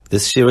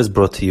This year is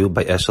brought to you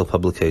by Eshel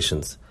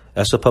Publications.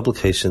 Eshel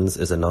Publications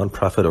is a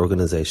non-profit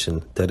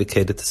organization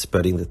dedicated to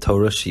spreading the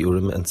Torah,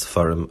 Shiurim, and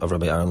Sefarim of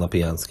Rabbi Aaron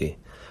Lapiansky.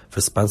 For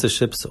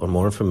sponsorships or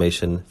more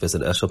information,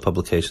 visit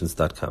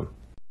eshelpublications.com.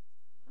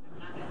 I'm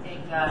not going to take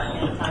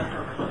any time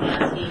for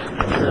Lapiansky.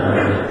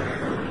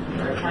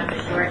 The time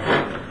is short.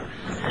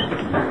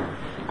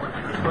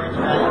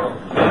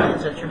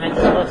 It's a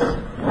tremendous book.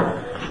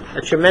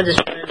 A tremendous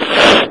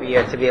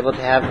to be able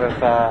to have of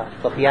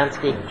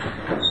Lapiansky.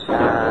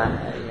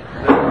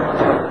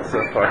 So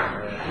far.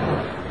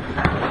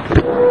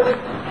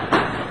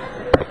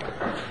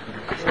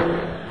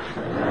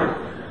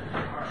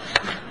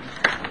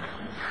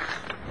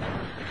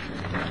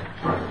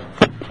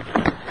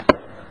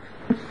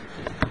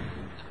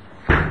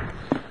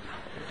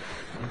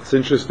 It's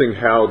interesting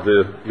how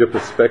your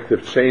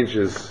perspective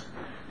changes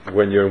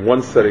when you're in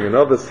one setting,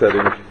 another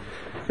setting.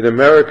 In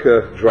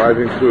America,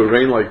 driving through a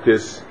rain like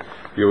this,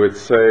 you would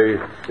say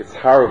it's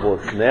horrible,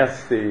 it's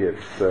nasty,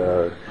 it's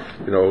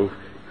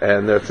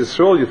and it's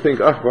Israel. You think,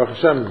 Baruch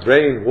Hashem,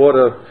 rain,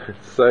 water.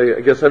 I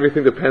guess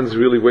everything depends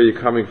really where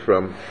you're coming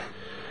from.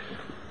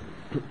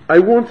 I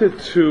wanted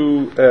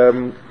to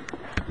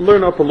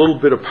learn up a little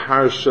bit of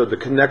Parsha, the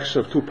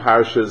connection of two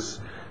Parshas,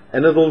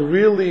 and it'll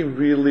really,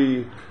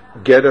 really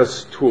get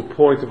us to a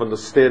point of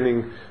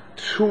understanding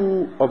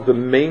two of the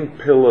main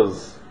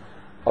pillars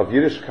of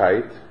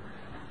Yiddishkeit,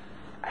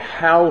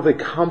 how they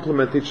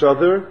complement each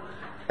other,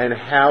 and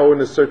how, in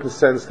a certain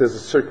sense, there's a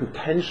certain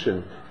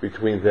tension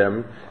between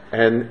them,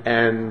 and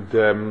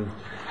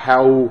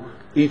how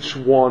each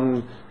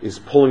one is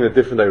pulling in a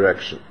different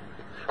direction.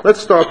 Let's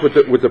start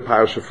with the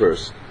parasha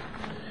first.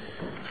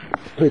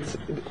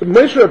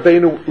 Moshe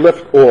Rabbeinu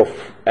left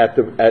off at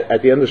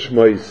the end of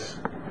Shmos,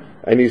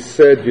 and he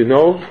said,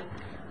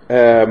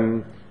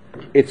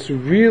 it's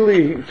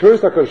really, he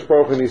turns to HaKadosh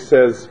Baruch Hu and he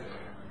says,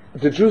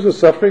 the Jews are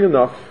suffering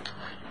enough.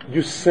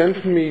 You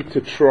sent me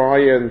to try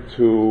and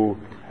to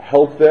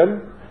help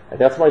them, and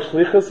that's my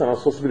shlichus, and I'm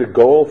supposed to be the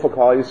goal for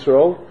Klal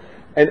Yisrael.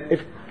 And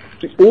if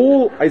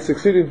all I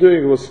succeeded in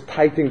doing was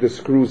tightening the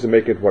screws and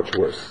making it much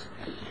worse.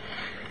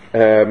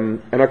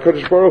 And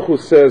HaKadosh Baruch Hu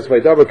says,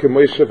 "Vaydaber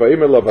keMoshe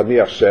vayimer lo ani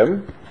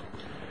Hashem,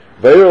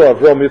 vayimer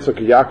Avram Yitzchak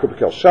Yaakov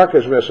kel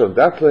shakesh me'asher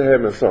dat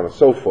lehem," and so on and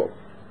so forth.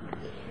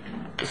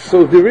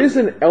 So there is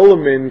an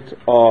element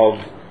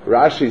of,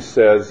 Rashi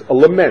says, a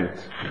lament.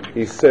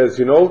 He says,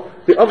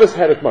 the others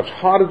had it much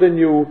harder than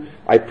you.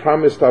 I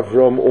promised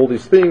Avram all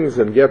these things,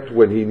 and yet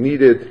when he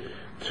needed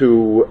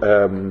to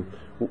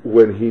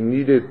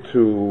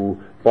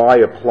buy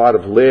a plot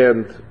of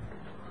land,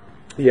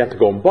 he had to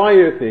go and buy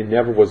it, and he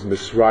never was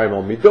Misraim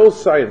al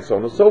Midosai, and so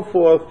on and so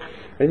forth.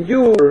 And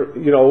you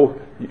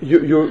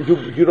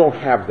don't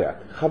have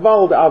that.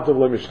 Chaval d'avdov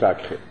lo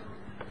mishtakhe.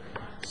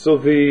 So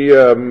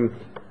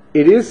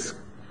it is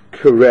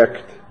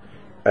correct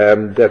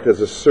that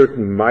there's a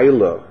certain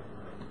milah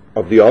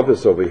of the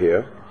others over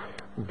here,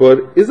 but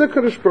is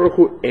HaKadosh Baruch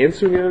Hu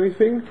answering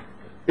anything?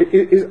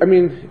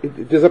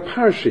 There's a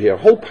parsha here, a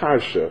whole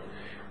parsha,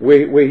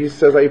 where he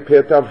says, I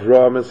pet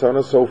Avram, and so on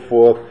and so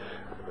forth,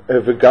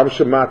 v'gam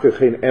shemati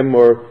chen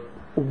emor.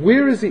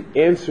 Where is he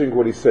answering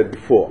what he said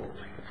before?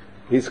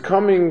 He's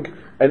coming,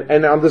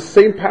 and on the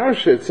same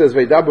parsha it says,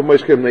 Vaydaber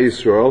Moshe b'nei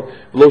Yisrael,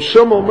 lo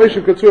shomo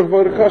Moshe k'tzurach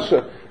v'orah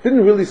kasha.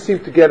 Didn't really seem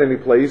to get any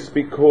place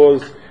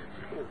because,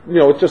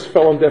 it just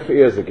fell on deaf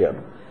ears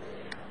again.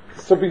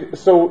 So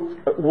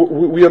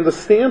we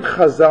understand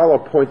Chazal are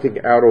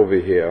pointing out over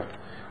here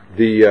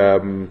the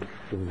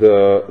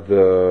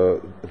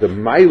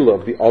mile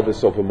of the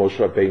others of Moshe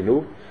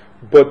Rabbeinu,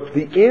 but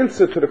the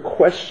answer to the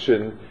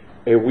question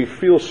we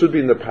feel should be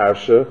in the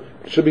parsha,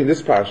 should be in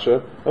this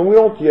parsha, and we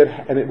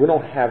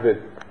don't have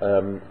it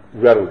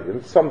readily. And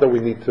it's something that we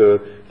need to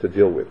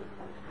deal with.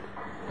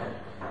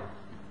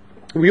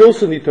 We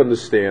also need to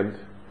understand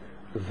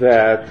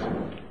that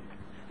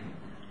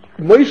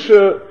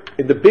Moshe,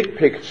 in the big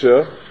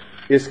picture,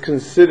 is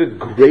considered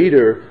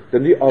greater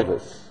than the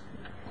others.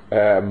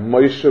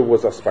 Moshe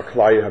was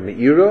Aspaklaya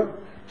HaMeira.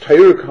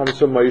 Torah comes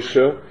from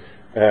Moshe.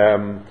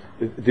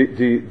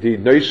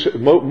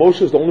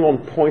 Moshe is the only one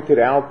pointed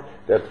out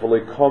that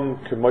V'leikom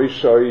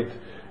K'Moshe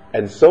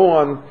and so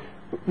on.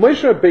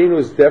 Moshe Rabbeinu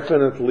is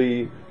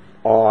definitely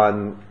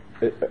on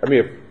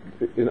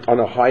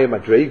a higher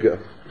madrega.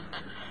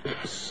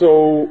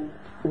 So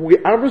we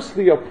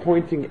obviously are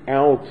pointing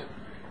out,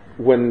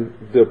 when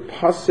the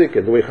pasuk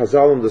and the way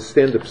Chazal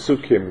understand the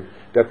psukim,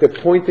 that they're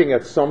pointing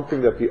at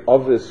something that the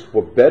others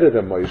were better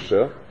than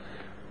Moshe.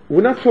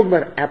 We're not talking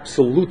about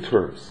absolute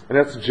terms, and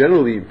that's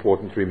generally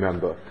important to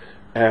remember.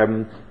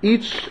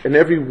 Each and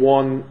every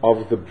one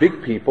of the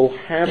big people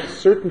have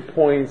certain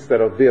points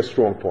that are their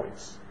strong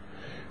points.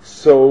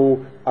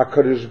 So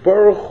HaKadosh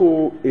Baruch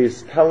Hu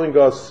is telling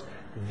us,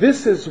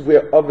 this is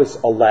where others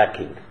are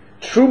lacking.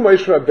 True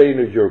Moshe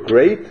Rabbeinu, you're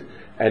great,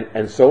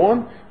 and so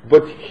on.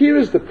 But here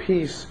is the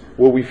piece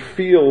where we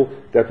feel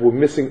that we're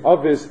missing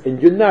others, and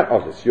you're not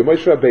others. You're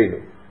Moshe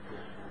Rabbeinu.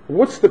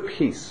 What's the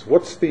piece?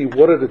 What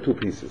are the two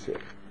pieces here?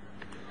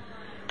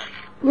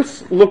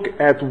 Let's look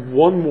at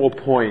one more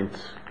point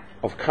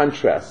of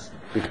contrast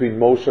between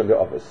Moshe and the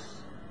others.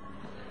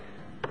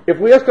 If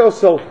we ask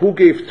ourselves who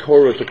gave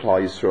Torah to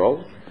Klal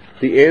Yisrael,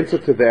 the answer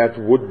to that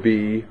would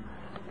be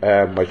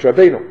Moshe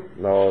Rabbeinu.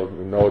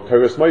 No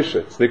Torah's Moshe.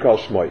 It's Nikal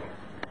Shmoi.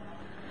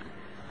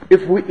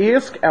 If we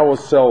ask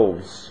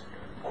ourselves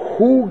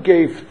who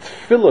gave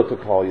Tefilla to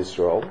Klal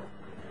Yisrael,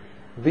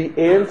 the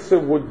answer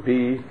would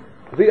be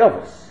the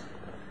others.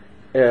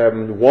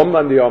 One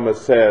man the Yama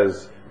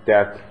says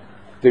that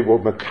they were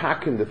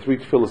matakin the three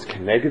tefillas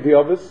connected the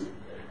others.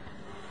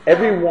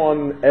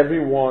 Everyone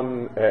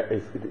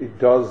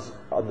does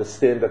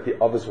understand that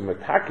the others were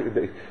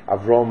matakin.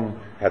 Avram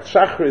had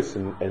Shachris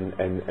and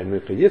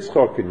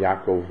Yitzchak and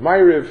Yaakov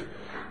Ma'ariv.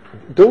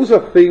 Those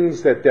are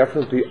things that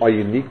definitely are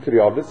unique to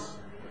the others.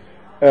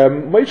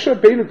 Moshe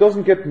Rabbeinu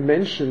doesn't get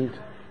mentioned,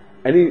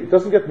 and he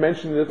doesn't get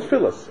mentioned in the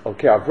tefillas.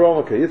 Okay, Avram,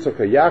 okay, Yitzchak,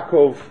 okay,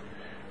 Yaakov.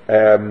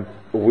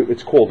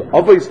 It's called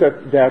Avos,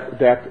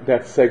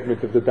 that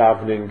segment of the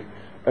davening.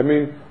 I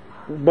mean,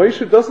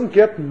 Moshe doesn't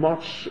get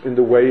much in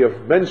the way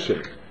of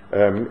mention.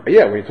 When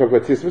you talk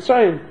about Tzis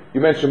Mitzrayim,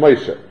 you mention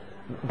Moshe,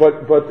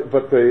 but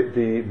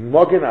the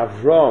Magen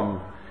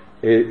Avram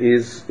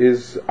is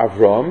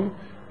Avram,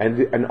 and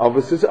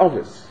Avos is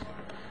Avos.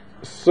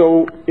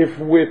 So if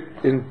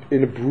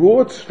in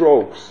broad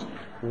strokes,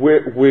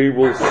 we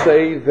will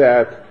say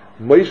that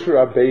Moshe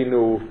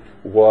Rabbeinu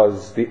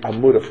was the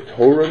Amud of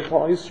Torah in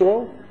Klal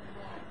Yisrael,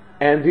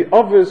 and the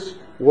others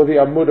were the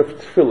Amud of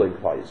Tefillah in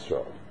Klal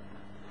Yisrael.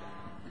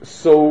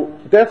 So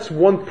that's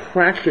one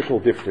practical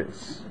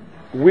difference.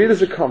 Where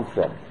does it come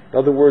from? In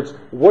other words,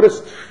 what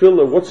is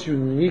Tefillah? What's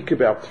unique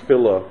about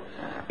Tefillah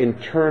in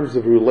terms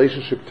of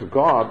relationship to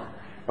God,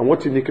 and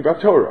what's unique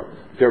about Torah?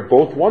 They're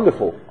both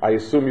wonderful. I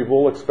assume you've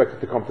all expected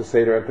to come to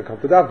Seder and to come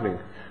to davening.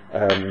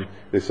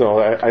 So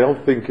I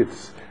don't think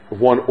it's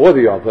one or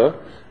the other.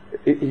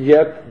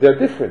 Yet they're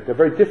different. They're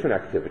very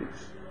different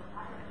activities.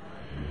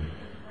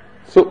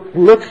 So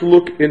let's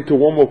look into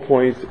one more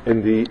point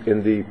in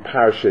the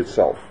parasha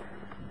itself.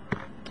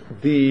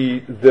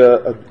 When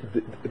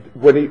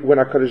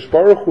HaKadosh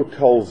Baruch Hu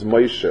tells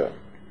Moshe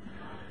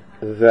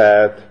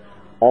that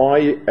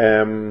I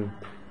am,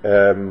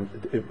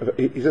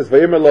 he says,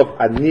 "Vayimelav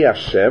ani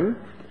Hashem,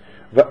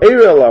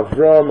 va'er el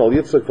Avram el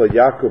Yitzchak el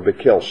Yaakov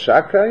bekel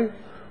shakai,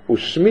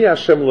 u'shmi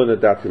Hashem lo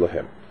nedati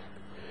lahem."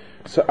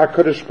 So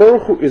HaKadosh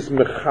Baruch Hu is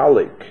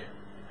mechalik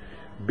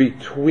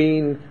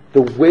between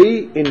the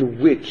way in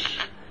which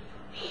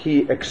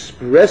he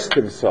expressed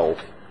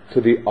himself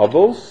to the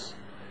Avos.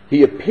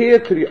 He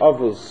appeared to the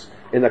Avos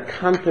in a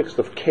context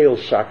of Keil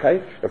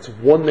Shakai. That's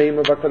one name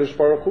of HaKadosh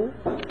Baruch Hu.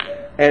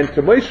 And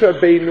to Moshe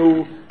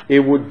Rabbeinu, it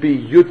would be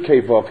Yud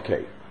Kei Vav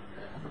Kei.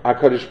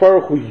 HaKadosh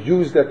Baruch Hu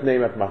used that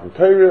name at Matan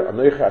Torah,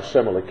 Anochi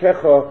Hashem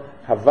Elokecha,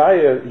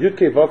 Havaya, Yud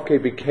Kei Vav Kei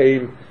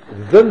became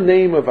the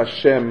name of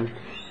Hashem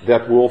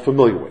that we're all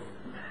familiar with.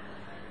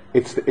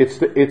 It's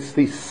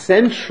the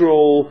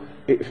central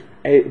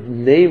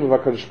name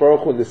of HaKadosh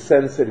Baruch Hu in the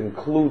sense that it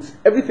includes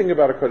everything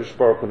about HaKadosh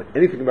Baruch Hu, and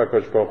anything about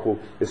HaKadosh Baruch Hu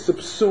is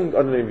subsumed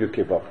under the name Yud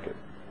Kei Vav Kei.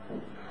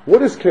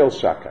 What is Keil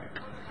Shakai?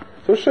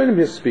 So Shainim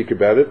here speak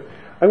about it.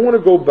 I want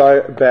to go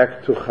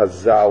back to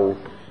Chazal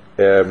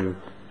in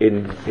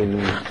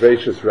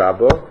Reishis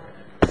Rabbah.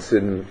 It's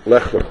in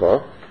Lech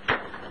Lecha,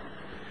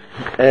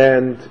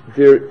 and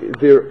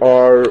there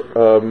are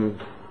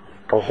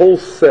a whole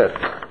set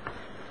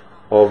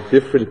of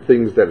different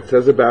things that it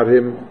says about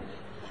him.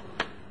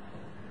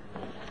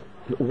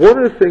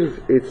 One of the things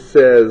it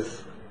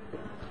says,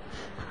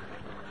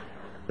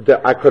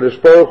 that HaKadosh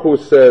Baruch Hu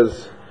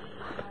says,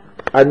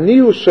 "Ani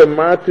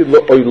ushamati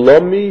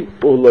lo'olami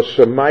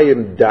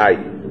u'lashamayim dai."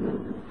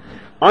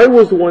 I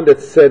was the one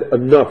that said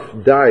enough,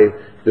 dai.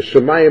 The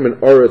Shemayim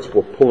and Oretz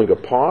were pulling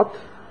apart,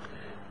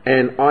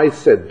 and I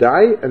said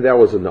dai, and that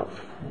was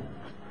enough.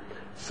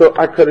 So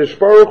HaKadosh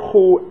Baruch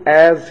Hu,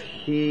 as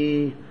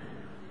he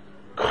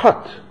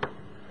cut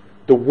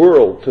the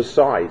world to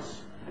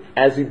size,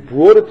 as he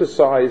brought it to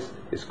size,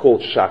 is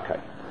called Shakai.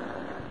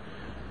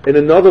 In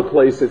another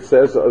place it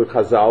says,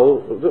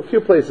 Chazal, a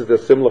few places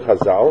there's similar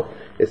Chazal,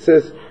 it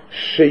says,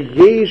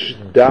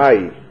 Sheyesh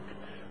dai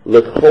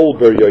lechol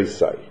ber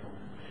yosai.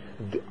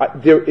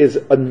 There is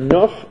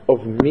enough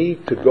of me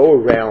to go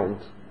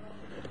around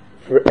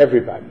for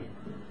everybody.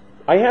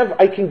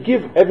 I can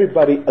give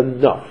everybody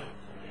enough.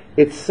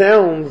 It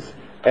sounds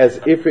as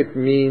if it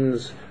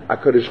means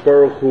HaKadosh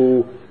Baruch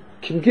Hu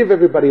can give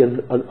everybody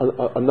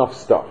enough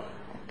stuff.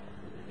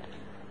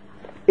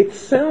 It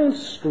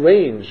sounds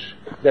strange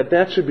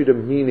that should be the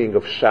meaning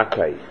of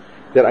Shakai,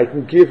 that I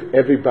can give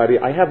everybody,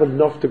 I have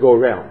enough to go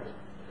around.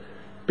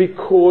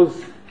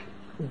 Because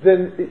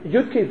then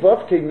Yud Kei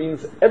Vav Kei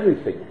means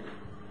everything.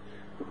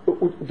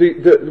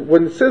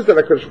 When it says that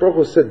HaKadosh Baruch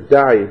Hu said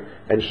die,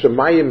 and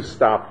Shemayim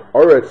stopped,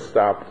 Oretz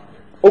stopped,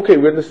 okay,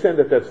 we understand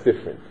that that's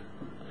different.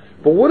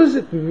 But what does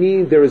it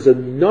mean there is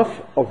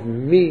enough of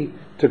me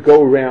to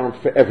go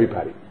around for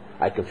everybody?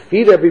 I can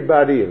feed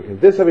everybody and can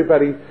this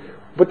everybody,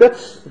 but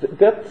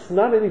that's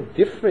not any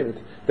different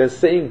than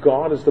saying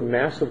God is the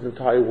master of the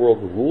entire world,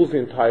 who rules the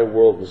entire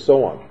world, and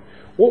so on.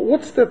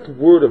 What's that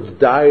word of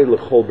dai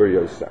l'chol bar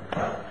Yosef?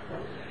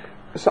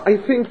 So I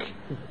think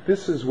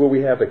this is where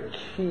we have a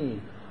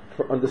key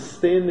for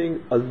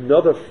understanding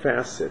another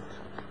facet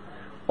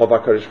of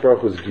HaKadosh Baruch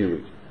Hu's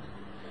Gilui.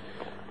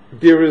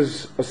 There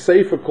is a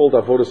sefer called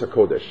Avodas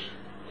HaKodesh.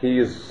 He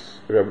is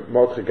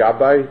Mordechai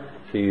Gabbai.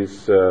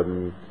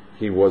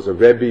 He was a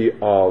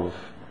Rebbe of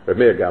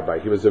Meir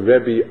Gabbai. He was a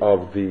Rebbe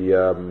of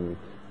the.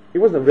 He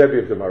wasn't a Rebbe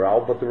of the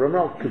Maral, but the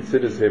Maral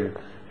considers him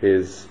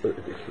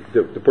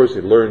the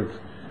person he learned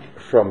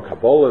from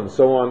Kabbalah and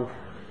so on.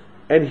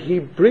 And he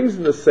brings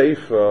in the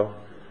sefer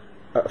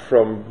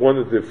from one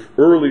of the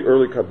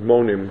early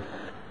Kadmonim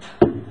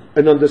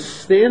an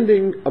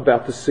understanding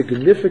about the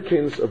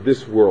significance of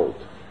this world.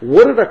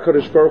 What did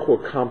HaKadosh Baruch Hu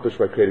accomplish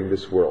by creating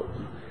this world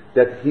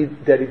that he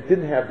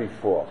didn't have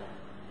before?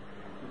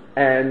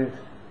 And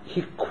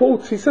he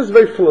says a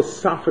very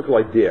philosophical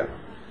idea.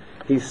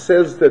 He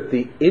says that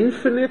the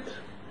infinite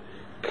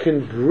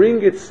can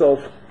bring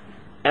itself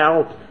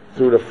out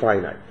through the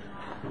finite,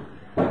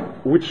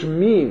 which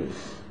means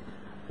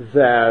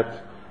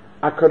that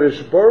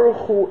HaKadosh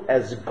Baruch Hu,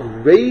 as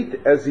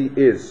great as he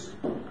is,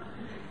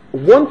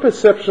 one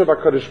perception of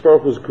HaKadosh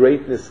Baruch Hu's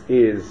greatness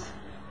is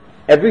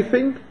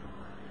everything,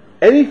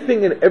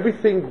 anything and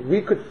everything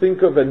we could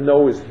think of and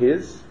know is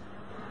his.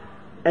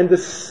 And the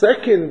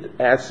second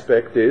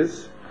aspect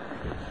is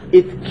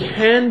it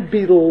can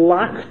be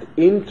locked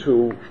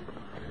into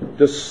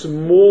the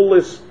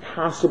smallest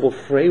possible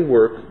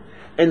framework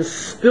and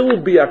still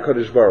be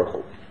HaKadosh Baruch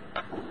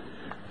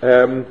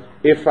Hu.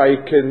 If I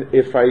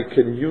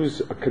can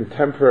use a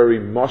contemporary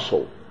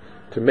mashal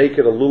to make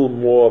it a little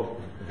more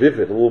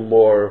vivid, a little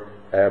more,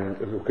 if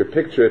you could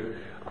picture it,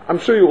 I'm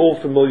sure you're all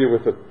familiar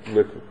with a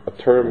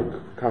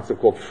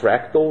concept called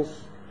fractals.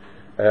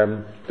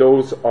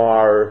 Those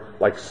are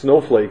like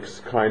snowflakes,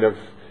 kind of.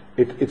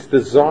 It's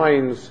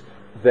designs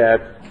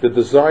that the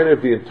design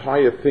of the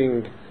entire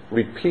thing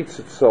repeats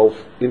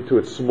itself into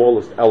its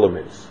smallest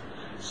elements.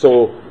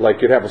 So,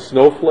 like, you'd have a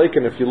snowflake,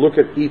 and if you look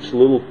at each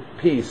little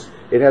piece,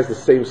 it has the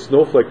same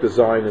snowflake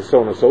design, and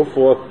so on and so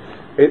forth.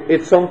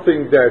 It's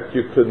something that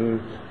you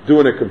can do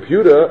in a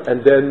computer,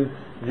 and then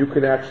you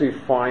can actually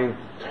find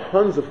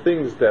tons of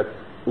things that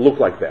look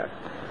like that.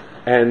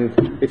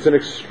 And it's an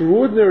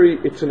extraordinary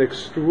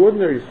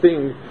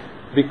thing,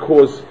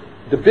 because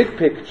the big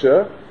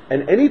picture,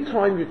 and any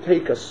time you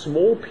take a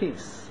small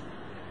piece,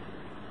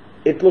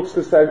 it looks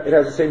the same, it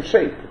has the same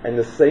shape and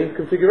the same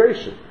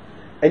configuration.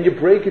 And you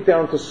break it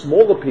down to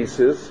smaller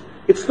pieces,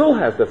 it still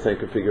has that same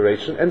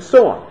configuration, and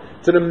so on.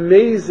 It's an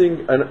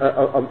amazing,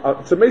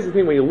 it's an amazing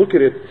thing when you look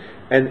at it,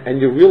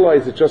 and you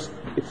realize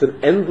it's an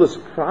endless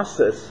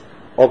process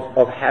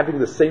of having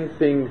the same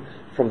thing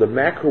from the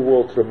macro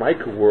world to the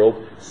micro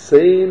world,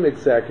 same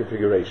exact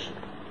configuration.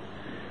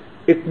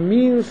 It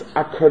means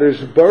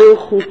HaKadosh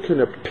Baruch Hu can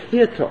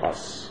appear to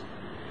us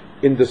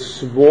in the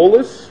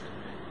smallest,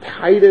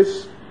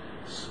 tightest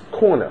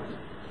corner.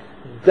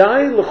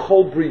 Dai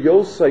l'chol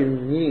briyosai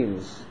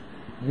means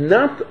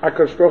not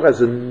HaKadosh Baruch Hu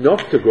has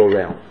enough to go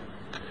around,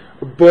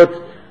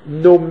 but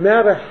no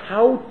matter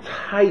how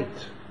tight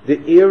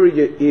the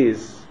area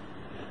is,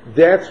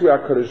 that's where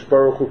HaKadosh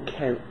Baruch Hu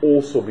can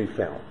also be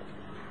found.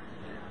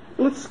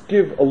 Let's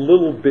give a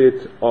little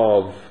bit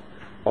of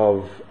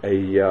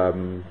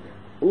a.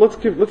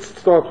 Let's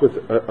start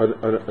with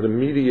an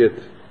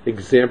immediate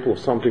example of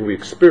something we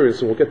experience,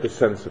 and we'll get the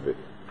sense of it.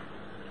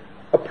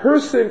 A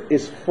person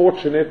is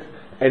fortunate,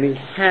 and he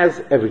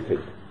has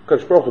everything.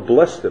 HaKadosh Baruch Hu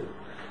blessed him,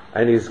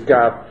 and he's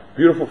got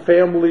beautiful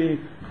family,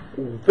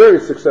 very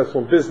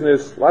successful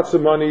business, lots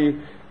of money,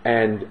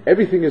 and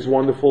everything is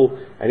wonderful.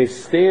 And he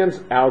stands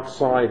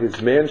outside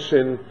his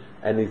mansion,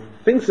 and he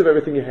thinks of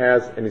everything he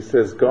has, and he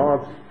says,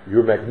 "God,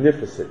 you're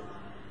magnificent."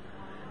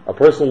 A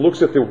person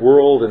looks at the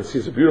world and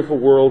sees a beautiful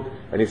world,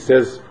 and he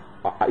says,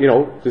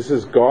 this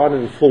is God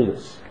in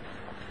fullness.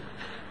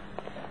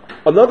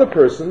 Another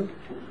person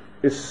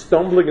is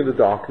stumbling in the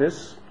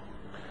darkness,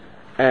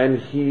 and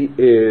he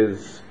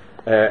is,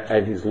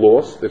 and he's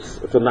lost.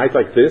 It's a night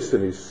like this,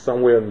 and he's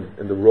somewhere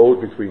in the road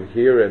between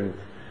here and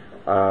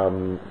I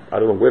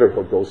don't know where the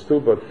road goes to,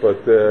 but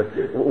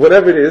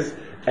whatever it is,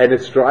 and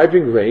it's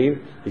driving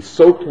rain. He's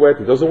soaked wet.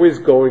 He doesn't know where he's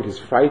going. He's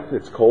frightened.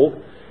 It's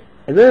cold.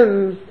 And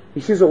then he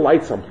sees a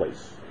light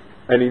someplace,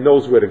 and he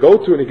knows where to go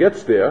to, and he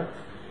gets there.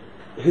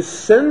 His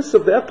sense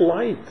of that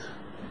light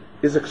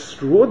is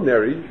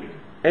extraordinary,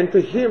 and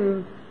to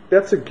him,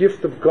 that's a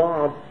gift of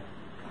God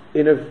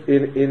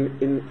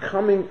in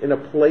coming in a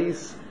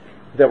place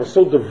that was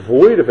so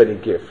devoid of any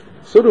gift,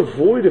 so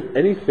devoid of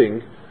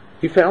anything.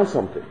 He found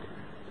something.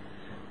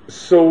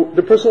 So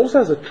the person also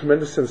has a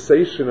tremendous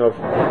sensation of,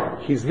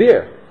 he's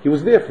there. He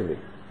was there for me.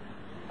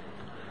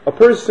 A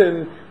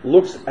person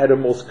looks at a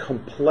most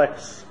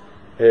complex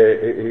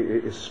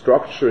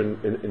structure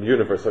in the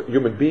universe, a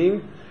human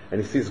being,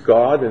 and he sees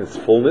God in its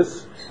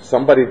fullness,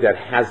 somebody that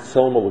has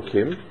Tzelem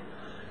Elokim.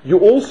 You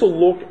also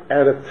look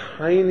at a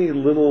tiny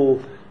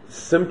little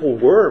simple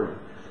worm,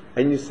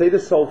 and you say to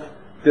yourself,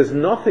 there's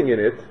nothing in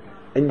it,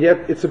 and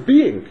yet it's a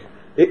being.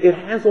 It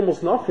has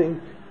almost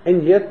nothing,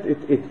 and yet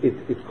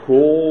it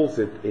crawls,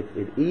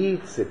 it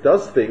eats, it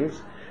does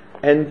things,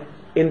 and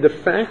in the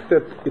fact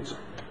that it's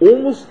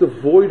almost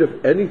devoid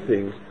of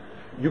anything,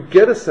 you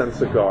get a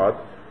sense of God.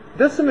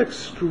 That's an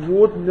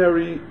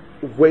extraordinary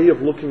way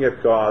of looking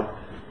at God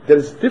that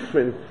is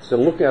different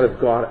than looking at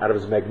God out of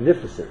His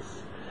magnificence.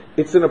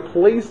 It's in a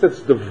place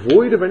that's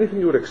devoid of anything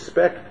you would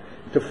expect.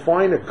 To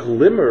find a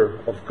glimmer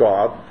of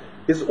God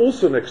is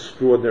also an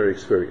extraordinary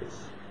experience.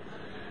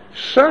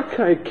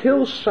 Shakai,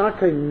 Kel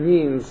Shakai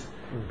means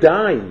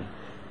die.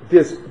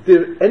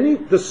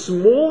 The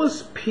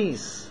smallest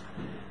piece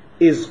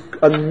is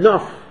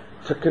enough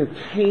to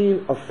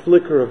contain a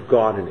flicker of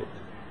God in it.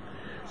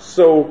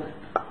 So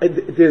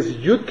there's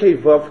Yud-Kei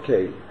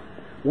Vav-Kei,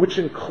 which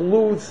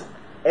includes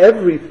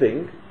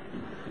everything,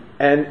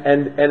 and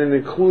it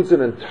includes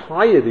an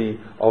entirety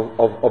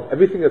of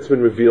everything that's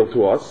been revealed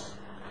to us.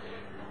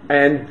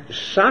 And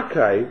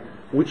Shakai,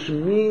 which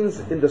means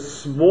in the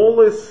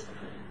smallest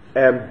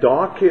and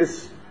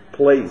darkest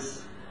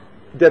place,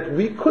 that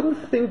we couldn't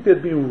think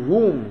there'd be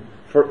room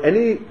for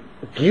any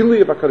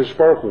Gili of HaKadosh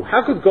Baruch Hu.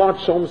 How could God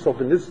show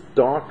Himself in this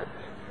dark,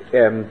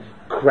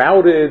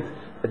 crowded,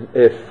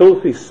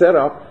 filthy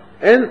setup,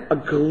 and a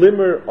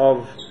glimmer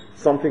of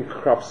something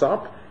crops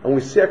up, and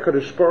we see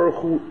HaKadosh Baruch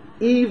Hu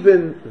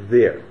even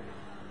there.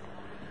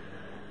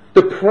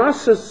 The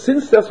process,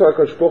 since that's what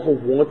HaKadosh Baruch Hu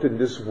wanted in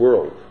this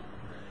world,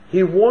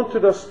 He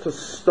wanted us to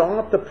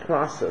start the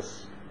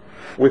process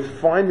with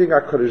finding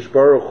HaKadosh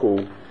Baruch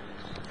Hu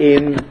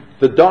in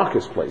the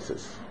darkest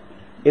places.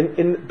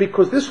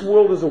 Because this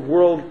world is a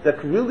world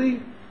that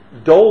really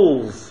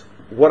dulls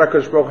what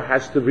HaKadosh Baruch Hu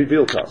has to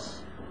reveal to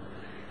us.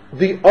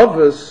 The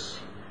others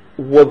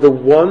were the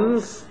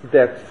ones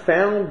that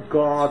found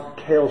God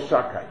Kel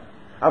Shakai.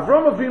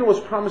 Avraham Avinu was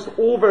promised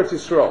all of Eretz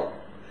Yisrael.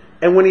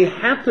 And when he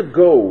had to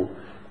go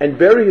and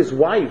bury his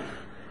wife,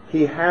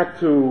 he had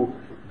to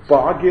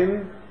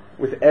bargain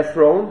with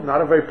Ephron,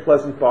 not a very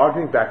pleasant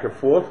bargaining back and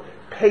forth,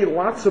 pay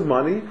lots of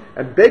money,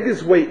 and beg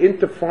his way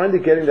into finally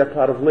getting that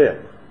plot of land.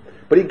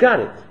 But he got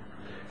it.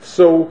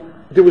 So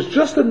there was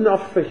just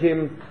enough for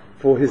him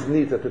for his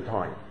needs at the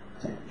time.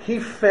 He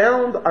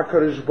found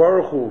HaKadosh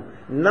Baruch Hu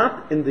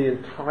not in the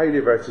entirety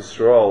of Eretz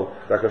Yisrael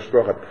that HaKadosh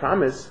Baruch Hu had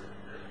promised,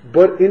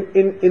 but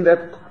in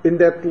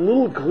that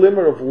little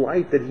glimmer of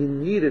light that he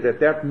needed at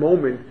that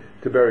moment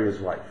to bury his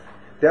wife.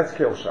 That's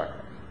Kel Shakai.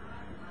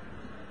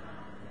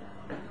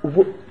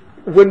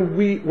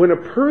 When a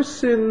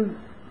person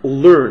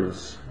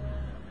learns,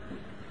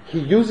 he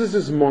uses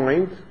his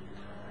mind,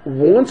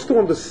 wants to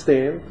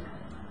understand,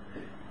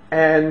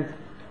 and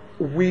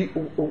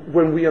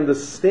when we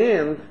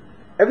understand,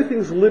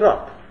 everything's lit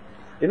up.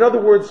 In other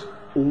words,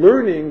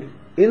 learning,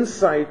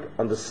 insight,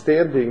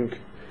 understanding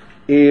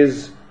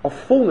is a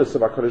fullness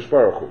of HaKadosh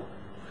Baruch Hu.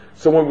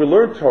 So when we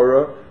learn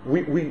Torah,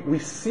 we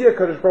see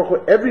HaKadosh Baruch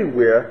Hu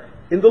everywhere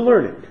in the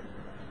learning.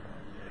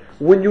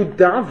 When you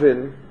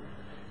daven,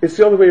 it's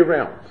the other way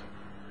around.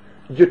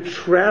 You're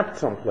trapped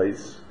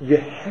someplace, you're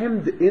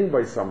hemmed in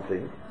by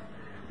something,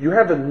 you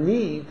have a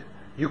need,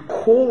 you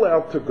call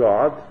out to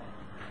God,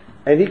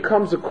 and He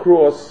comes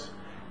across,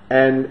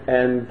 and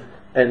in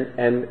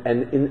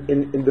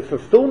the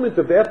fulfillment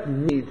of that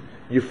need,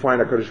 you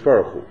find HaKadosh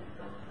Baruch Hu.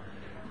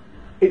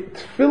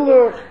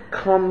 Tefilla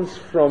comes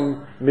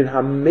from min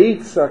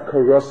hameitza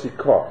karasi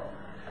ka.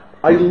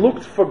 I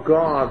looked for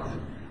God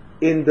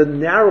in the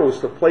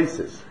narrowest of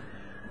places.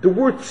 The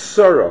word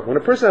tzara, when a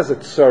person has a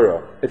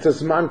tzara, it's a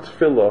zman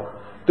tefillah.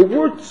 The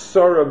word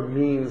tzara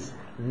means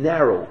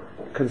narrow,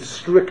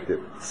 constricted,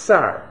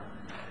 tsar.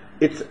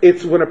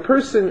 It's when a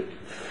person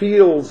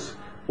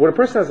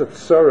has a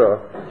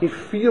tzara, he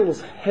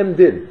feels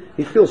hemmed in,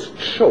 he feels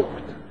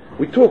choked.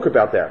 We talk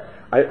about that.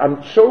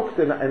 I'm choked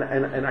and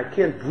I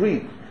can't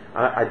breathe.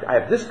 I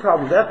have this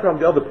problem, that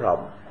problem, the other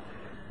problem.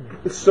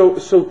 So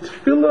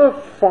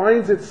tefillah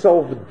finds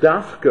itself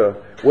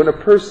dafka when a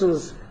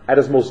person's at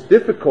his most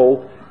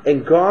difficult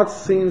and God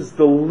seems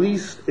the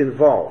least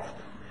involved.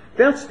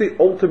 That's the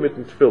ultimate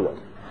in tefillah.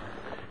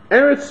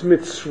 Eretz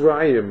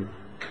Mitzrayim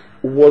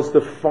was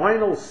the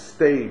final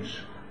stage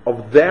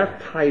of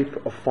that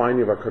type of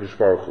finding of HaKadosh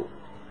Baruch Hu.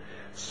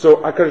 So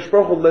HaKadosh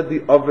Baruch Hu led the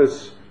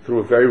Avos through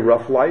a very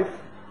rough life,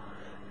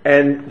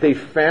 and they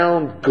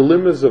found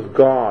glimmers of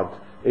God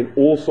in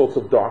all sorts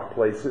of dark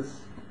places.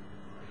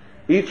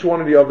 Each one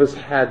of the Avos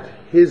had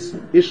his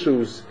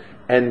issues,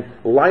 and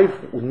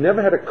life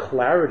never had a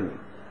clarity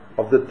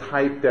of the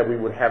type that we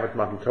would have at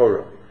Matan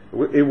Torah.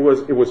 It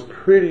was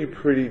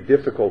pretty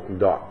difficult and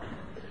dark.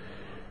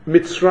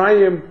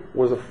 Mitzrayim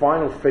was a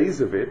final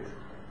phase of it,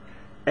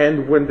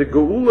 and when the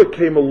Geula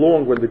came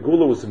along, when the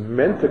Geula was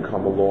meant to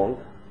come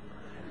along,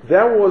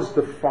 that was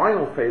the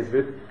final phase of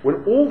it,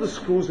 when all the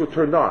screws were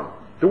turned on.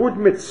 The word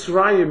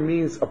Mitzrayim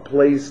means a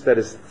place that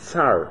is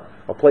tsar,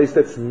 a place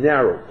that's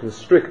narrow,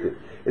 constricted.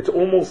 It's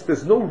almost,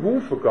 there's no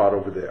room for God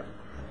over there.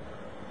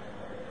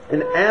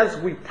 And as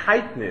we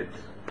tighten it,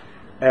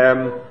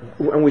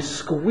 and we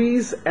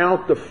squeeze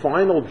out the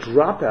final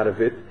drop out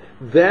of it,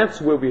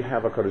 that's where we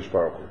have HaKadosh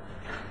Baruch Hu.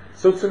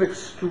 So it's an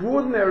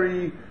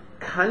extraordinary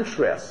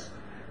contrast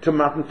to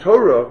Matan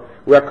Torah,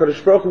 where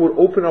HaKadosh Baruch Hu would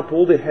open up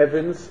all the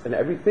heavens and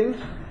everything,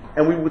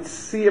 and we would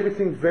see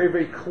everything very,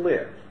 very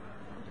clear.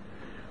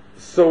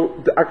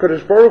 So the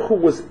HaKadosh Baruch Hu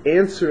was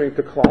answering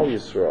to Klal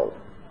Yisrael.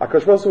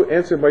 HaKadosh Baruch Hu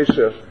answered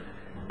Moshe,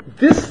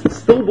 this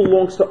still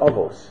belongs to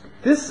Avos.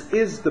 This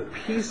is the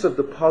piece of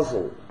the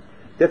puzzle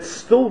that's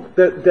still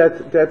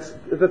that's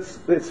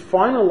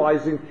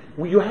finalizing.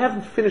 You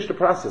haven't finished the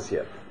process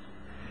yet.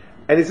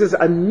 And he says,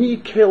 Ani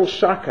Kel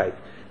Shakai.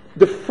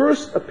 The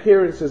first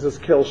appearance is as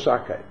Kel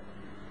Shakai.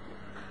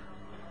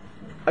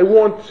 I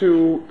want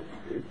to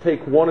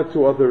take one or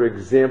two other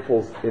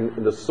examples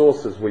in the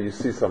sources where you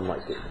see something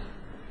like it.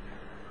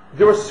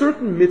 There are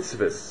certain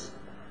mitzvahs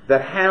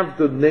that have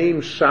the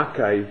name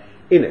Shakai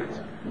in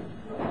it.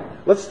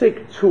 Let's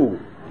take two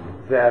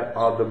that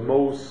are the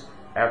most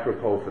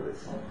apropos for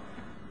this.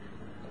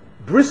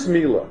 Bris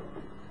Milah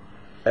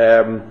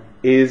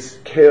is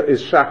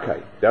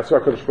Shakai. That's why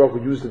HaKadosh Baruch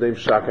Hu used the name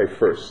Shakai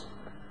first.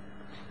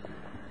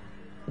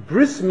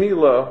 Bris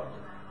Milah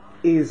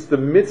is the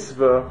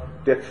mitzvah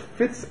that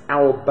fits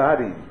our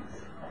bodies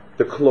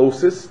the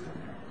closest,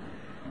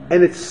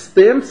 and it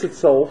stamps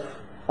itself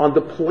on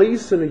the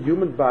place in a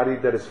human body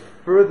that is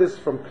furthest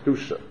from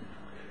Kedusha.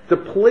 The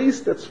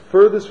place that's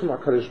furthest from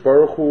HaKadosh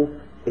Baruch Hu,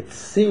 it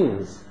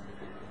seems,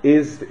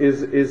 is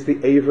the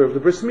Aver of the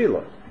Bris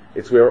Milah.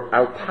 It's where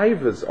our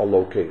taivas are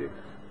located.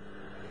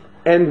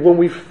 And when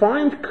we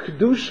find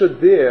Kedusha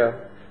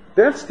there,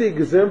 that's the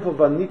example of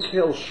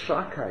Anikel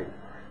Shakai,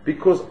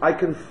 because I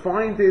can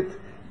find it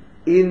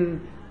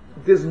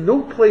there's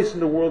no place in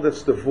the world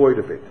that's devoid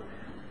of it.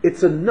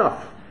 It's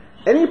enough.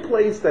 Any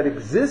place that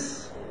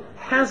exists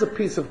has a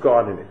piece of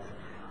God in it.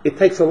 It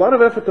takes a lot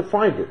of effort to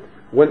find it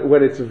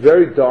when it's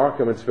very dark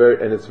and it's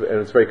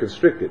very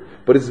constricted,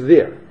 but it's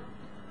there.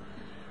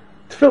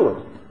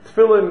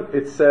 Tefillin,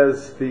 it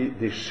says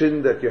the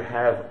shin that you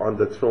have on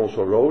the Tefillin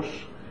Shel Rosh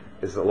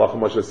is the Lachem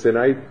Moshe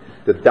Sinai,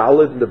 the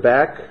Dalet in the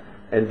back,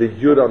 and the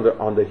Yud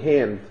on the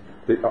hand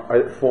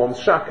forms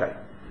Shakai.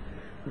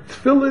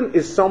 Tefillin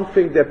is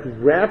something that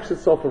wraps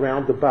itself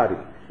around the body.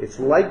 It's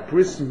like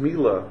Bris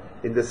Milah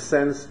in the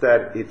sense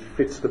that it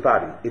fits the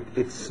body.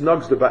 It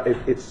snugs the body.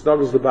 It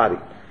snuggles the body.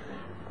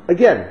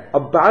 Again,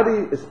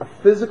 a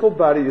physical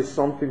body is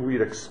something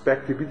we'd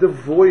expect to be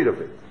devoid of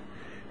it.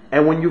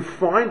 And when you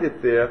find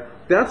it there,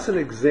 that's an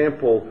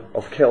example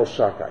of Kel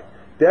Shakai.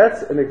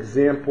 That's an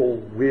example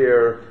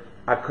where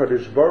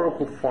HaKadosh Baruch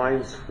Hu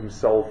finds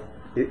himself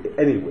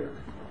anywhere.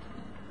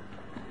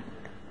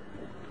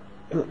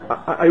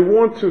 I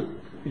want to,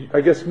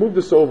 move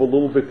this over a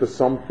little bit to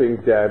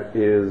something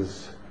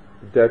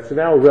that's in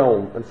our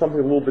realm, and something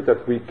a little bit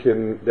that we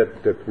can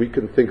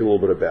think a little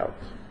bit about.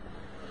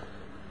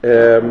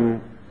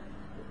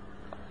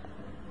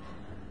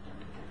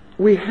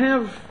 We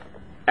have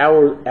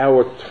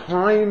our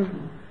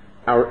time,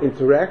 our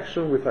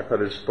interaction with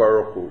HaKadosh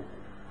Baruch Hu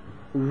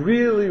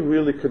really,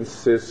 really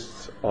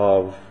consists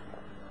of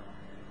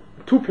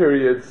two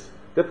periods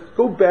that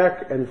go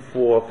back and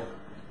forth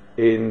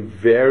in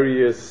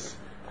various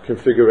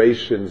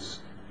configurations.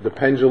 The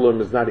pendulum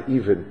is not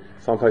even.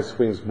 Sometimes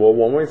swings more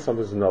one way,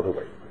 sometimes another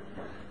way.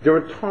 There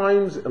are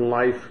times in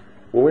life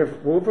where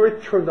we're very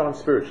turned on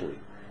spiritually,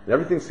 and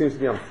everything seems to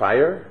be on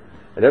fire,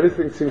 and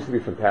everything seems to be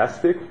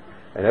fantastic,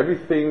 and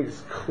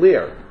everything's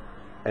clear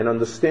and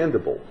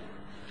understandable.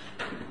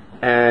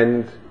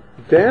 And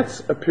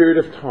that's a period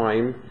of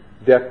time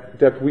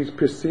that we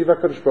perceive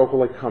HaKadosh Baruch Hu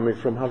like coming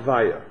from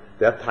Havaya,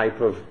 that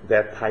type of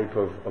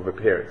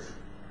appearance.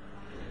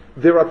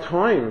 There are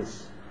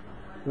times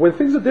when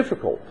things are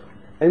difficult,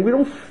 and we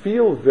don't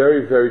feel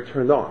very, very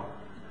turned on,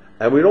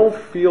 and we don't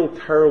feel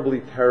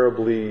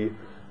terribly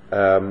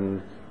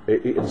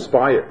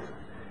inspired,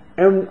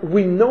 and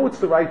we know it's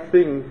the right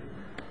thing,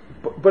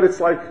 but it's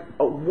like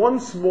one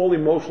small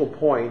emotional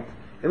point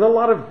and a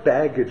lot of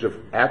baggage of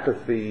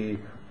apathy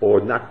or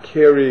not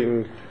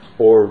caring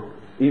or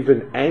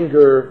even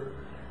anger,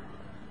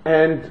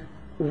 and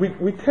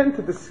we tend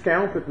to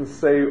discount it and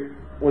say it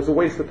was a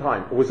waste of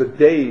time. It was a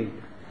day,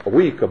 a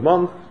week, a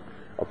month,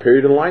 a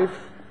period in life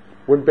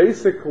when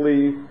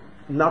basically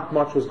not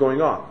much was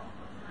going on.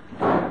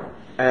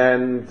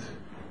 And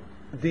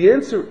the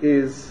answer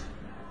is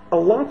a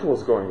lot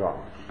was going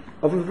on,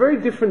 of a very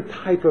different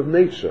type of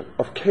nature,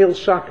 of Kel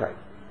Shakai.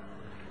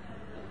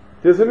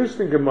 There's an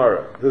interesting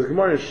Gemara. There's a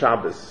Gemara in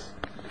Shabbos.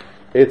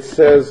 It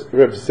says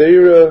Reb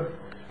Zera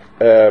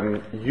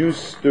Reb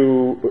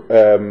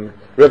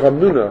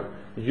Hamnuna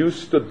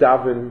used to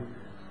daven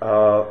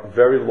a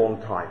very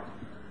long time.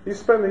 He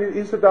used to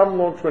daven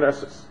long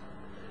Shmoneses.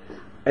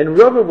 And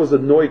Rava was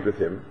annoyed with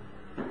him,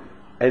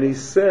 and he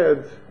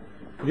said,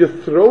 "You're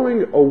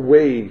throwing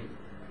away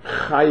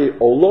Chai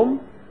Olam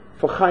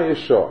for Chai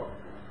Shah."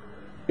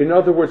 In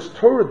other words,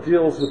 Torah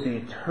deals with the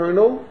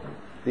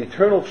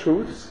eternal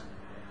truths,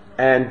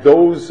 and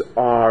those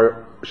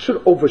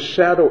should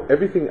overshadow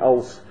everything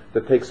else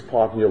that takes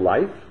part in your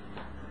life.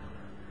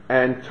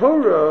 And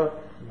Torah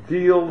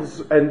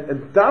deals,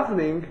 and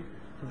davening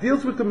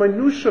deals with the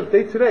minutia of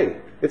day to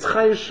day. It's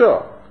Chai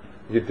Shah.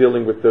 You're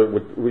dealing with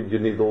you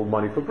need a little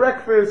money for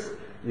breakfast,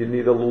 you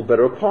need a little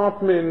better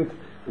apartment,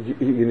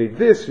 you need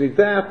this, you need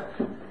that.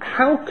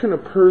 How can a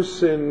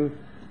person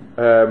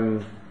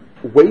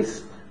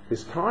waste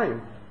his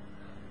time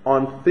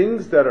on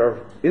things that are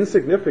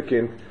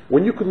insignificant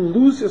when you can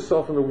lose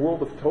yourself in the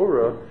world of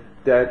Torah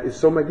that is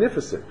so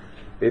magnificent?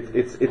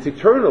 It's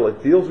eternal.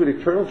 It deals with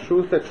eternal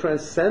truth that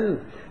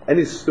transcend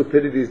any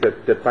stupidities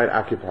that might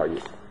occupy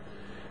you.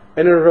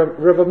 And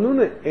Rav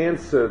Amnuna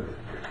answered,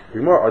 the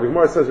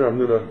Gemara says, Rav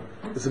Amnuna,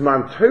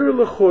 Zman Torah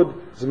l'chud,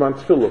 Zman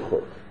Tefilla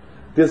l'chud.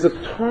 There's a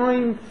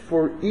time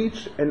for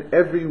each and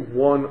every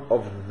one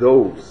of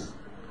those.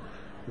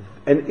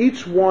 And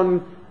each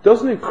one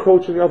doesn't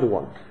encroach on the other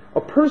one.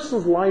 A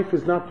person's life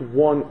is not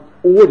one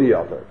or the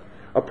other.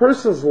 A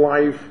person's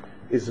life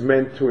is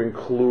meant to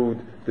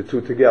include the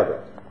two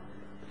together.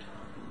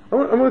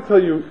 I'm going to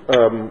tell you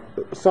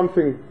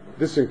something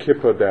this in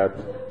Kippur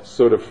that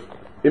sort of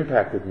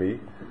impacted me.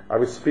 I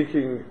was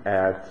speaking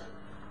at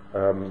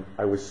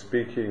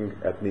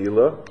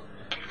Nila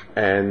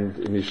and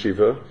in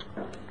Yeshiva.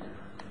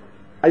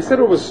 I said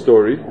it was a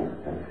story.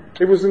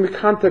 It was in the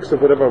context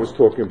of whatever I was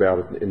talking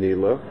about in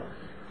Nila,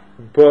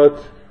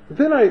 but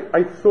then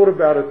I thought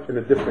about it in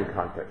a different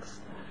context.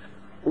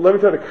 Let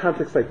me tell you the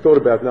context I thought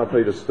about, and I'll tell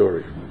you the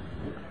story.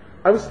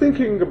 I was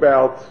thinking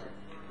about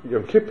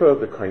Yom Kippur,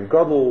 the Kohen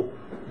Gadol.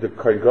 The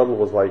Kohen Gadol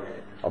was like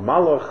a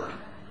malach,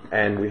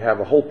 and we have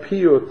a whole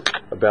piyut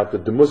about the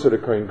demus of the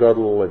Kohen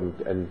Gadol,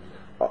 and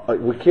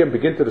we can't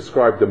begin to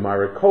describe the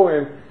Mara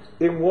Kohen.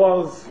 It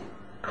was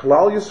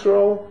Klal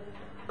Yisrael,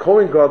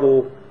 Kohen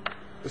Gadol,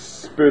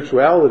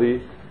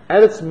 spirituality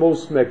at its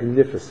most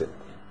magnificent.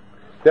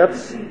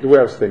 That's the way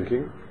I was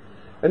thinking.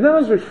 And then I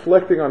was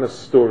reflecting on a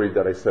story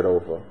that I said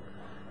over,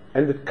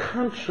 and the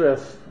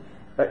contrast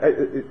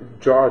it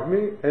jarred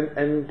me,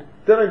 and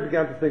then I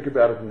began to think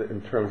about it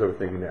in terms of what I'm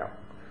thinking now.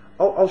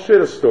 I'll share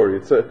the story.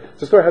 It's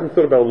a story I hadn't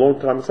thought about in a long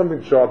time.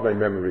 Something jarred my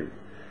memory.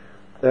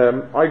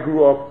 I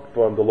grew up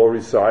on the Lower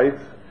East Side,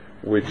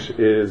 which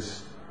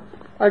is,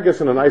 I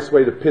guess in a nice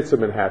way, the pits of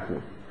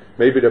Manhattan.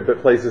 Maybe there are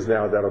places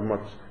now that are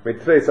much,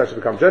 today it's actually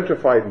become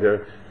gentrified,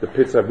 and the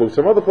pits have moved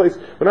some other place.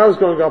 When I was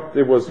growing up,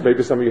 there was,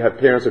 maybe some of you had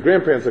parents or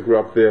grandparents that grew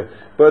up there,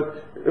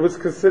 but it was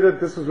considered,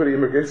 this was where the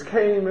immigrants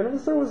came, and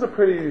it was a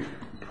pretty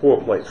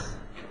poor place.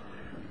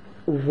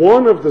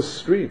 One of the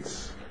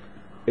streets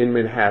in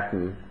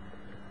Manhattan,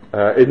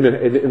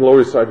 in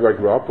Lower East Side where I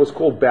grew up, was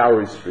called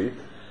Bowery Street,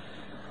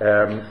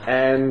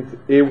 and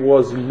it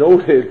was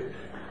noted,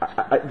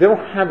 they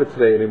don't have it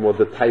today anymore,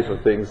 the type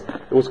of things,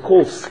 it was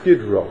called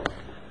Skid Row.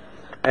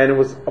 And it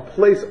was a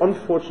place,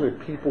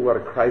 unfortunately, people who had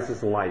a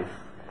crisis in life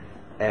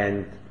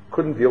and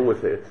couldn't deal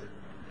with it.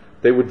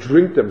 They would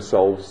drink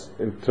themselves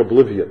into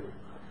oblivion.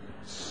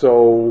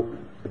 So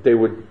they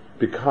would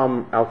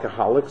become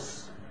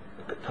alcoholics,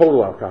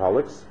 total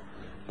alcoholics.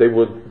 They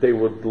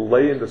would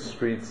lay in the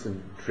streets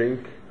and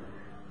drink.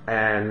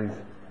 And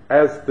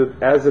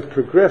as it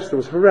progressed, it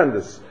was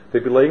horrendous.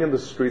 They'd be laying in the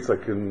streets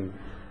like in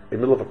the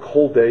middle of a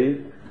cold day.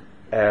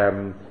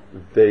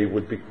 They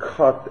would be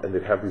cut, and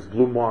they'd have these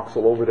blue marks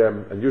all over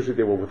them, and usually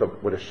they were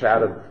with a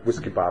shattered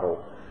whiskey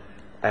bottle,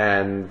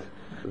 and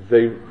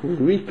they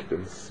reeked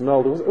and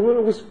smelled. It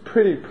was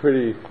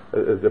pretty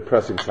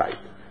depressing sight.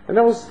 And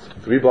that was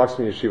 3 blocks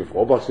from Yeshiva,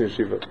 4 blocks from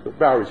Yeshiva,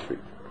 Bowery Street.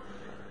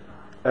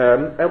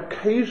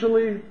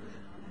 Occasionally,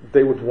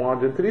 they would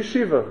wander into the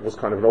Yeshiva. It was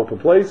kind of an open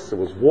place. It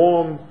was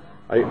warm,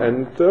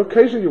 and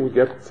occasionally you would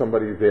get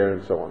somebody there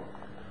and so on.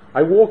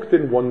 I walked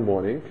in one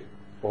morning,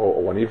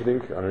 or one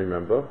evening, I don't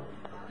remember,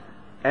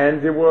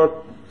 and there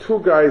were 2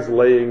 guys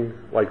laying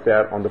like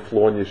that on the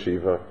floor in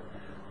Yeshiva,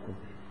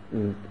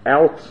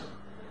 out,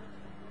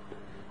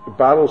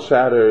 bottle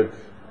shattered,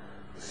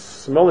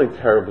 smelling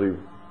terribly,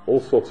 all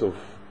sorts of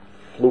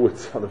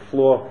fluids on the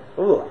floor.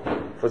 Ugh,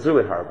 it was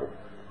really horrible.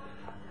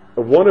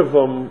 One of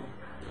them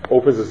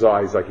opens his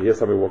eyes, like he hears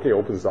somebody walking, he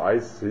opens his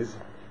eyes, sees,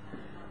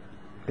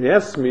 and he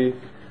asks me,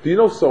 "Do you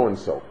know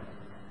so-and-so?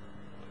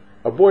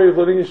 A boy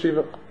living in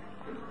Yeshiva?"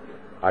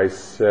 I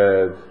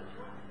said,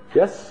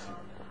 "Yes."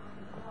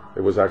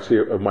 It was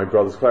actually my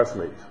brother's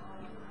classmate.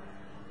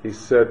 He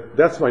said,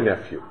 "That's my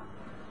nephew."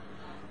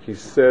 He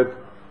said,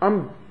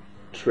 "I'm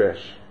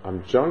trash.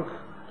 I'm junk.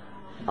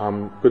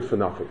 I'm good for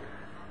nothing.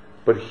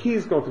 But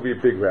he's going to be a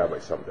big rabbi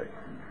someday."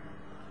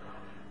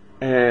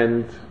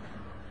 And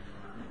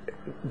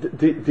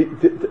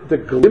the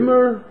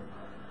glimmer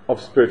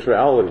of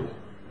spirituality,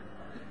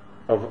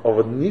 of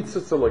a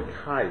nitzitz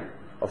alakai,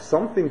 of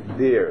something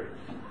there,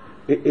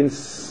 in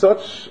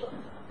such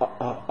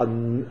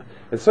an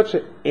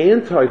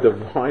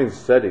anti-divine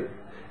setting,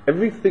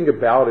 everything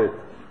about it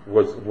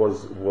was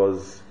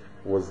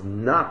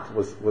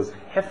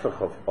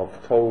hefech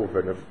of tov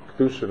and of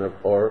kedusha and of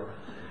or,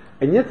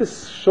 and yet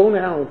this shone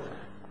out.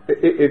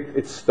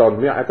 It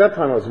stunned me. At that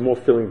time, I was more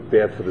feeling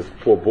bad for this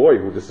poor boy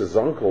who this is his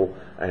uncle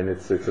and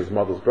it's his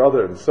mother's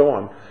brother and so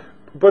on.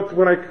 But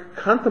when I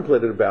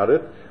contemplated about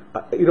it,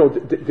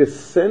 the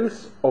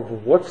sense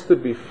of what's to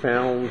be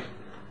found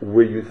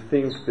where you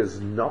think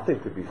there's nothing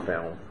to be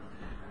found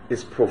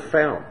is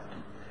profound.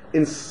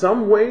 In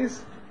some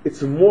ways,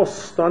 it's more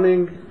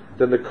stunning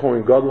than the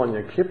Kohen Gadol on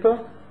Yom Kippur?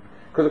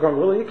 Because the Kohen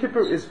Gadol on Yom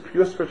Kippur is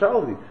pure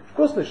spirituality. Of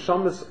course,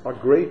 neshamas are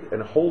great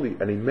and holy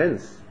and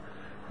immense,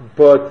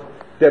 but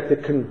that there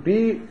can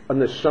be a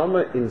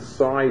neshama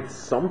inside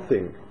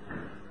something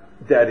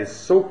that is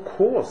so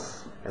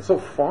coarse and so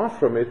far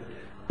from it,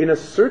 in a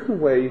certain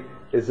way,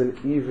 it's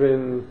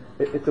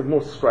a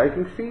more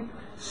striking feat.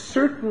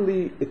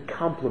 Certainly, it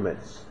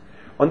complements.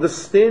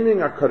 Understanding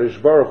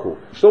HaKadosh Baruch Hu.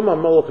 Shlomo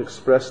HaMelech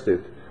expressed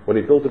it when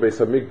he built the Beis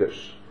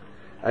HaMikdash.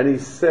 And he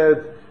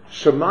said,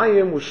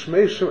 Shemayim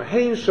u'shmei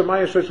hein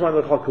Shemayim shmei Shemayim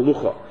l'chal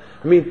kalucha.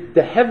 I mean,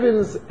 the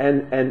heavens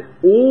and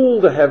all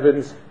the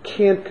heavens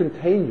can't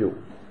contain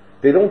you.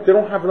 They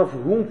don't have enough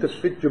room to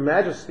fit your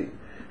majesty.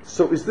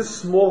 So is this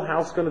small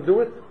house going to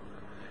do it?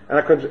 And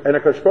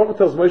HaKadosh Baruch Hu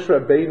tells Moshe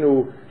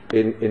Rabbeinu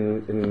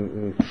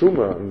in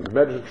Truma, in the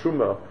Medrash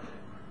Truma,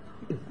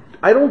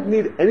 I don't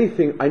need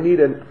anything, I need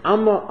an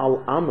Amma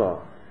al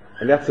Amma,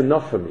 and that's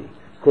enough for me.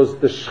 Because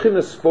the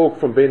Shechina spoke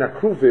from Bein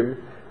HaKruvim,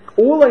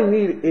 all I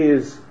need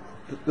is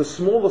the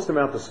smallest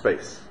amount of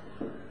space.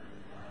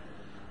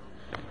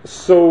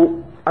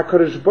 So,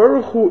 HaKadosh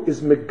Baruch Hu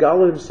is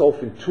Megala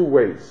himself in two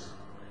ways.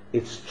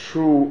 It's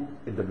true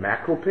in the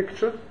macro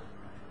picture.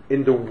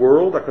 In the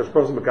world, HaKadosh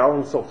Baruch Hu is Megala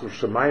himself through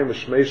Shemayim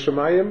v'Shmei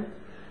Shemayim,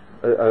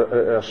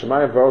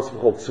 Shemayim v'Aros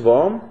v'Chol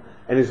Tzvam,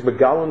 and he's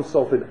Megala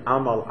himself in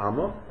Am al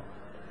Amma.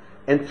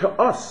 And to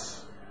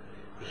us,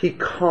 he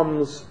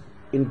comes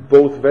in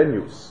both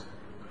venues.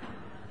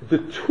 The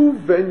two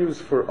venues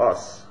for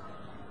us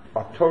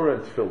are Torah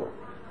and Tefilla.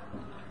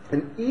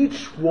 And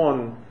each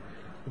one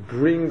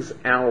brings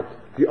out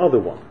the other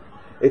one.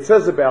 It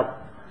says about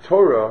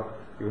Torah,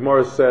 the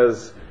Gemara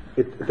says,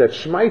 that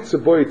Shmai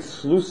Tzaboy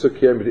Tzlusa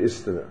Kiem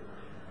B'Istana.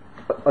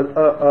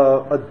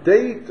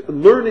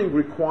 Learning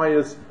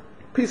requires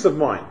peace of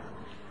mind.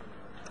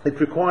 It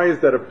requires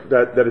that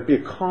it be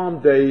a calm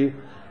day,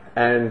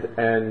 and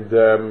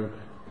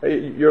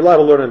you're allowed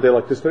to learn on a day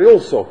like this today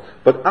also.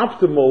 But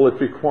optimal,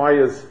 it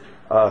requires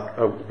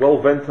a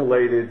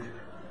well-ventilated,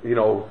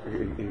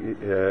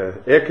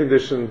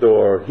 air-conditioned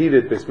or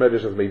heated Beis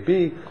Medrash as may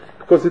be,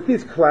 because it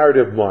needs clarity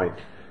of mind.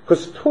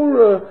 Because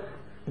Torah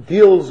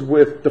deals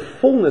with the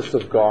fullness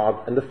of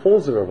God and the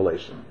fullness of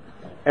revelation.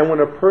 And when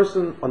a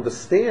person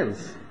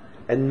understands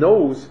and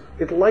knows,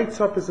 it lights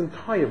up his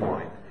entire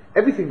mind.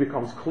 Everything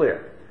becomes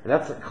clear. And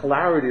that's a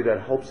clarity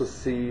that helps us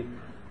see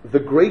the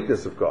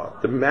greatness of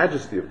God, the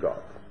majesty of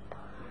God.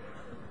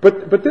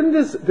 But then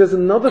there's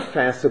another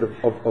facet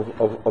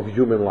of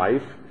human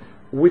life,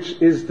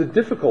 which is the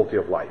difficulty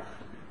of life.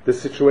 The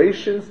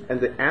situations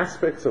and the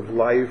aspects of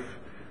life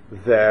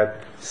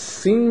that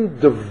seem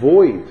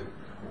devoid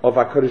of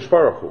HaKadosh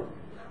Baruch Hu.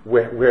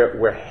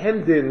 We're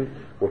hemmed in,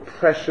 we're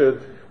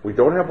pressured, we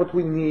don't have what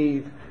we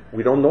need,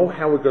 we don't know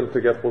how we're going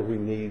to get what we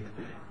need,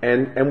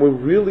 and we're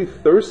really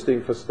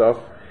thirsting for stuff,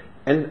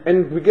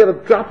 and we get a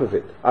drop of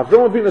it.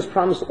 Avram Avinu has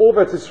promised all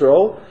of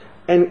Israel,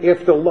 and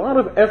after a lot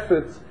of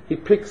effort, he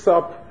picks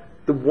up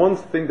the one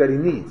thing that he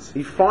needs.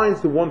 He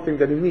finds the one thing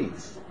that he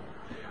needs.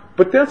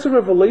 But that's a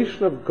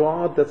revelation of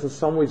God that's in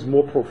some ways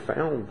more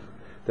profound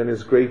than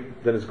his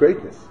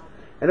greatness.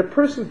 And a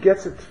person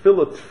gets it.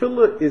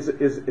 Tefillah is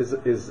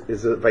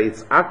a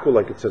vayitzaku,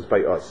 like it says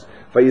by us.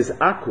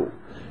 Vayitzaku.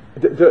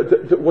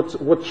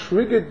 What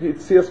triggered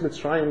Yetzias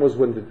Mitzrayim was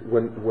when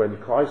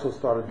Klal Yisrael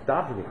started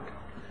davening.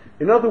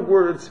 In other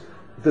words,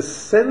 the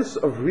sense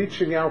of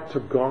reaching out to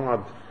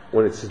God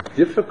when it's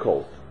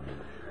difficult,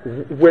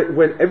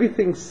 when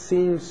everything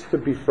seems to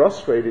be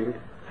frustrating,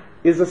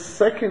 is a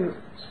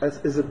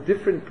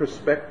different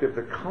perspective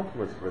that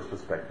complements this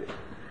perspective.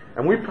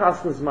 And we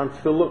pass this man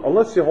tefillah,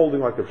 unless you're holding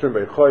like a Shem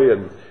Beichoy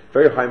and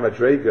very high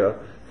madrega,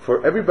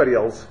 for everybody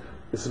else,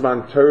 it's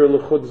man Torah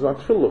l'chud, it's man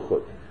tefillah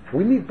l'chud.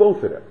 We need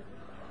both of them.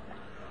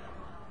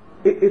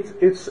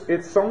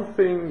 It's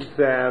something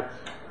that,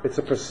 it's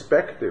a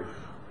perspective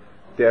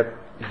that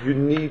you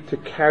need to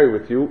carry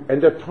with you,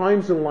 and there are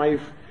times in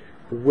life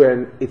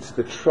when it's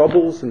the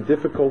troubles and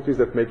difficulties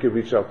that make you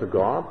reach out to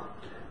God,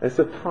 and it's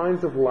the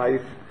times of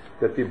life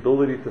that the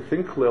ability to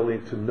think clearly,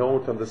 to know,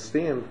 to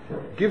understand,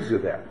 gives you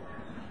that.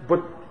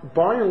 But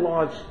by and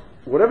large,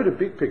 whatever the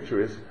big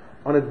picture is,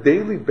 on a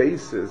daily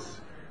basis,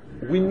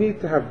 we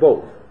need to have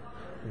both.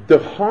 The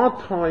hard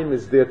time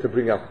is there to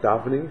bring out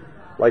davening,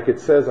 like it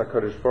says,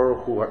 HaKadosh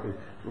Baruch Hu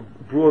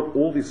brought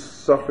all this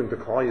suffering to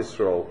Klal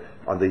Yisrael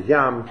on the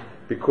Yam,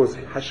 because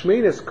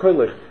Hashmenes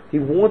Kolech, he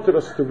wanted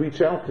us to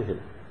reach out to him.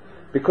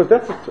 Because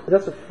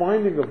that's a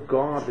finding of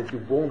God that you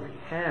won't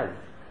have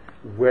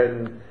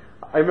when...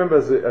 I remember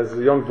as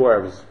a young boy, I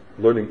was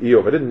learning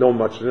Eov. I didn't know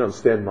much, I didn't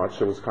understand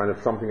much. It was kind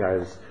of something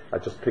I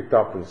just picked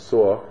up and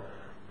saw.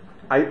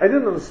 I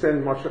didn't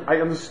understand much.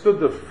 I understood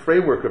the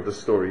framework of the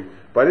story,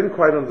 but I didn't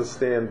quite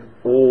understand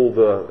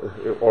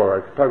or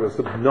I probably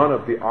understood none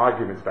of the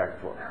arguments back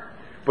and forth.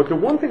 But the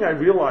one thing I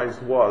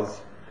realized was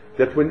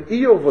that when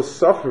Eov was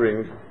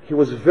suffering, he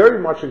was very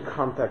much in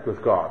contact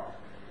with God.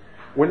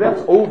 When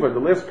that's over, the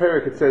last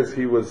parak, it says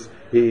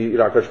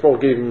HaKadosh Baruch Hu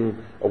gave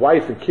him a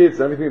wife and kids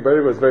and everything,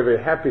 everybody was very,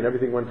 very happy and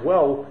everything went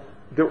well.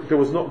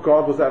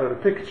 God was out of the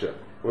picture.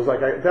 It was like,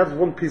 that's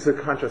one piece of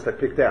contrast I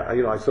picked out,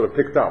 I sort of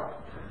picked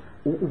up.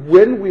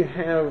 When we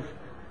have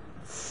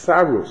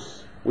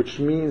sarus, which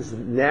means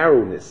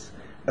narrowness,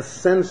 a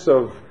sense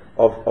of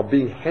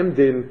being hemmed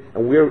in,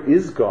 and where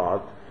is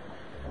God,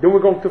 then we're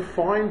going to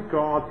find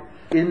God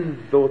in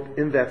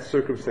that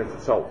circumstance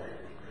itself.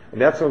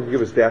 And that's going to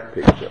give us that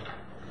picture.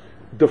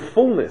 The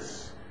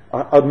fullness,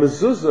 a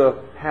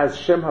mezuzah has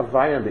Shem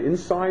Havaya on the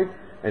inside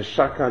and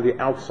Shaka on the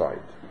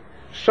outside.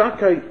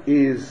 Shaka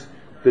is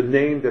the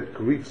name that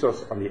greets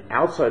us on the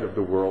outside of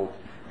the world,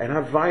 and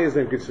Havaya is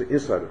the name that greets us the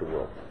inside of the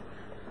world.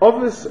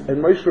 Ovis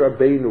and Moshe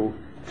Rabbeinu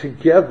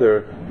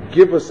together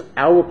give us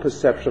our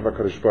perception of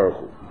HaKadosh Baruch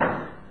Hu.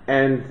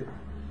 And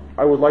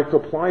I would like to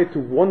apply it to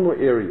one more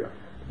area.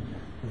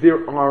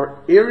 There are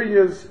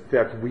areas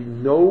that we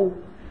know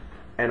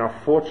and are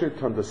fortunate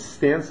to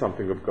understand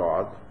something of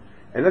God,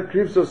 and that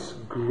gives us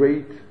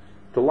great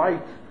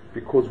delight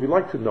because we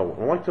like to know and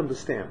we like to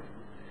understand.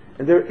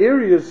 And there are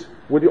areas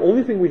where the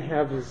only thing we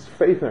have is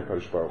faith in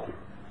HaKadosh Baruch Hu,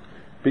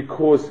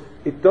 because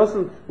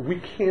we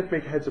can't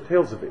make heads or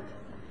tails of it.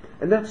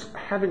 And that's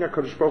having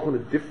HaKadosh Baruch Hu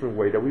in a different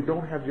way that we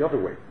don't have the other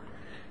way.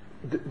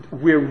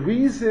 Where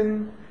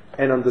reason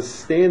and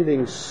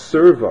understanding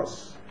serve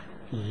us,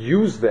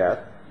 use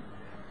that,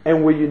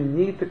 and where you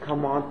need to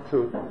come on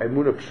to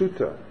Emunah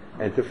Pshuta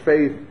and to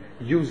faith,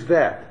 use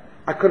that.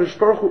 HaKadosh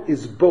Baruch Hu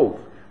is both.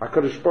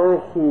 HaKadosh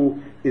Baruch Hu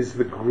is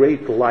the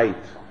great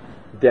light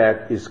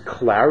that is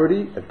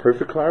clarity and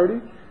perfect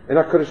clarity, and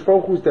HaKadosh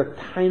Baruch Hu is that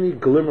tiny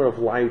glimmer of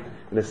light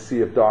in a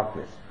sea of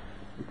darkness.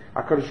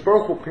 HaKadosh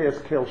Baruch Hu pairs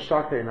Kel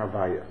Shaka and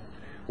Havaya.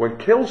 When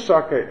Kel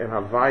Shaka and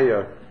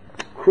Havaya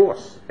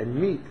cross and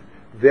meet,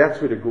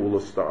 that's where the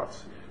Gula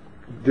starts.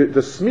 The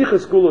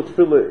Smichas Gula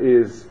Tefilla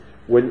is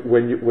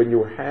when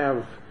you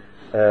have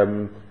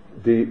the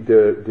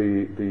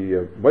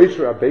Moshe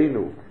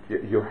Rabbeinu,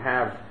 you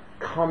have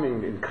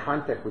coming in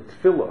contact with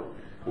Tefilla.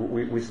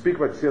 We speak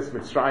about Tzias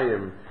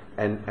Mitzrayim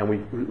and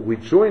we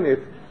join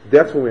it.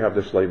 That's when we have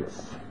the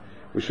Shleimus.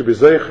 We should be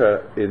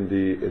zeicha in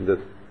the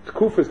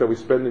Tkufas that we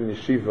spend in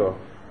yeshiva.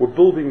 We're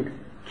building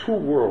two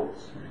worlds.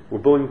 We're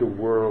building the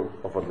world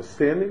of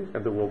understanding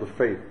and the world of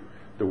faith.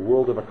 The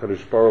world of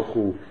HaKadosh Baruch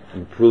Hu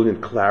in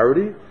brilliant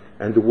clarity,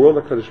 and the world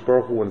of HaKadosh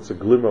Baruch Hu when it's a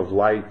glimmer of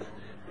light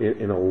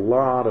in a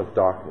lot of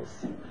darkness.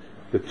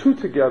 The two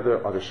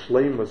together are the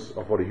shleimus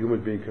of what a human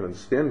being can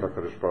understand about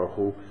HaKadosh Baruch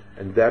Hu,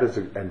 and that is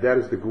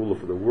the gula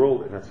for the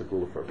world, and that's the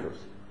gula for a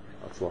person.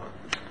 That's